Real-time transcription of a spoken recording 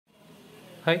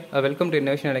Hi, welcome to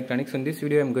Innovation Electronics. In this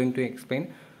video, I am going to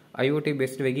explain IoT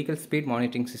based vehicle speed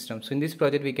monitoring system. So in this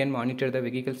project, we can monitor the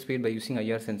vehicle speed by using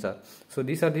IR sensor. So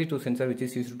these are the two sensors which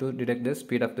is used to detect the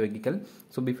speed of the vehicle.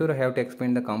 So before I have to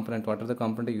explain the component, what are the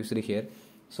component used here.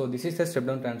 So this is a step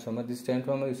down transformer. This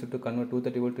transformer is used to convert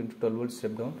 230 volt into 12 volt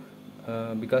step down.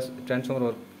 Because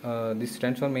this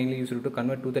transformer mainly used to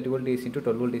convert 230 volt AC into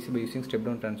 12 volt AC by using step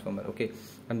down transformer. Okay,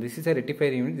 and this is a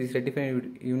rectifier unit. This rectifier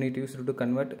unit used to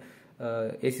convert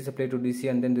AC supply to DC,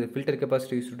 and then the filter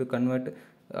capacitor used to convert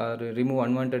or remove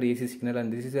unwanted AC signal,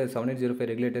 and this is a 7805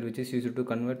 regulator which is used to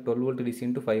convert 12 volt DC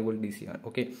into 5 volt DC.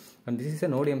 Okay, and this is a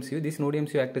node MCU. This node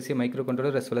MCU acts as a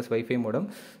microcontroller as well as Wi-Fi modem,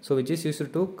 so which is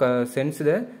used to sense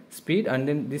the speed, and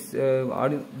then this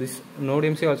node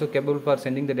MCU also capable for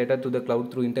sending the data to the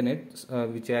cloud through internet,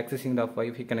 which is accessing the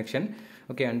Wi-Fi connection.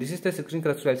 Okay, and this is the 16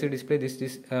 crystal LCD display. This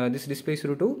display is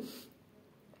used to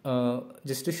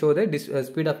just to show the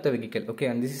speed of the vehicle. Okay,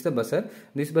 and this is the buzzer.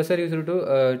 This buzzer is used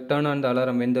to turn on the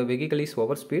alarm when the vehicle is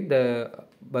over speed. The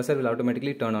buzzer will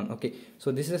automatically turn on. Okay,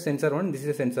 so this is a sensor 1, this is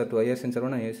a sensor 2, IR sensor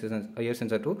 1 and IR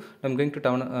sensor 2. I am going to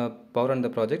power on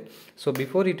the project. So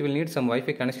before it will need some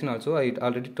Wi-Fi connection also. I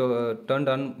already turned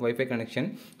on Wi-Fi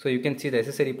connection. So you can see the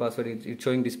SSID password. It's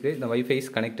showing display. The Wi-Fi is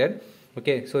connected.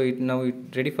 Okay, so now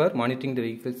it's ready for monitoring the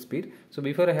vehicle speed. So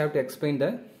before I have to explain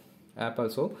the app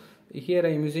also. Here I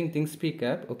am using ThinkSpeak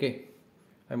app. Okay,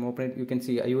 I am opening. You can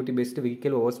see IoT based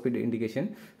vehicle overspeed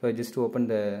indication. So I just open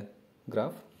the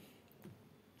graph.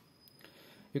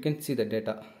 You can see the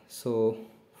data. So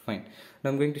fine. Now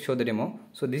I am going to show the demo.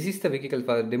 So this is the vehicle.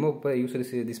 For demo I usually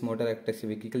see this motor act as a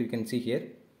vehicle. You can see here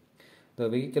the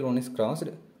vehicle 1 is crossed.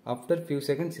 After few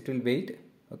seconds it will wait.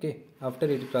 Okay, after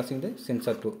it is crossing the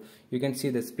sensor 2, you can see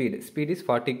the speed. Speed is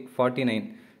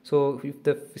 49. So if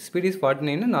the speed is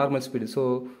 49, normal speed,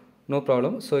 so no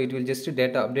problem. So it will just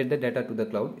update the data to the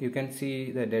cloud. You can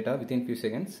see the data within few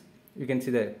seconds. You can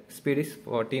see the speed is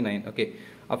 49. Okay,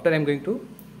 after I am going to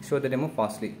show the demo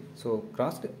fastly. So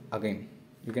crossed again.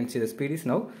 You can see the speed is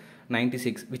now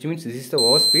 96, which means this is the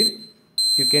overspeed.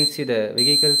 You can see the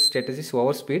vehicle status is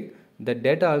overspeed. The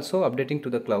data also updating to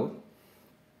the cloud.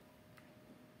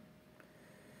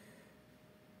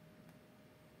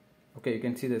 Okay, you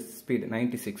can see the speed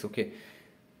 96. Okay,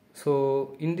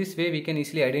 so in this way we can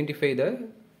easily identify the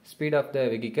speed of the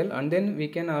vehicle, and then we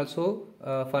can also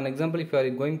for an example, if you are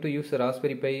going to use a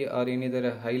Raspberry Pi or any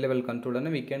other high level controller,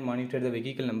 we can monitor the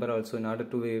vehicle number also in order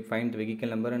to find the vehicle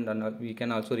number, and we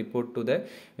can also report to the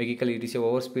vehicle it is a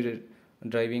overspeed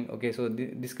driving. Okay, so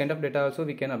this kind of data also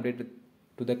we can update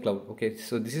to the cloud. Okay,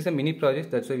 so this is a mini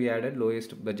project, that's why we added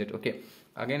lowest budget. Okay,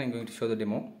 again I am going to show the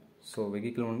demo. So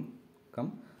vehicle 1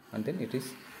 come, and then it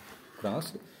is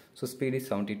crossed. So speed is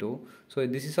 72. So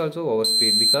this is also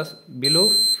overspeed, because below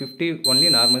 50 only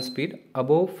normal speed,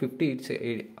 above 50 it's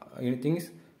anything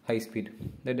is high speed.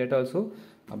 The data also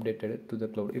updated to the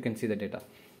cloud. You can see the data.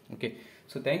 Okay,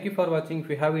 so thank you for watching. If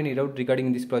you have any doubt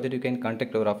regarding this project, you can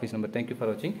contact our office number. Thank you for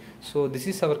watching. So this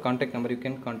is our contact number. You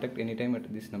can contact anytime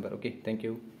at this number. Okay, thank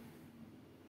you.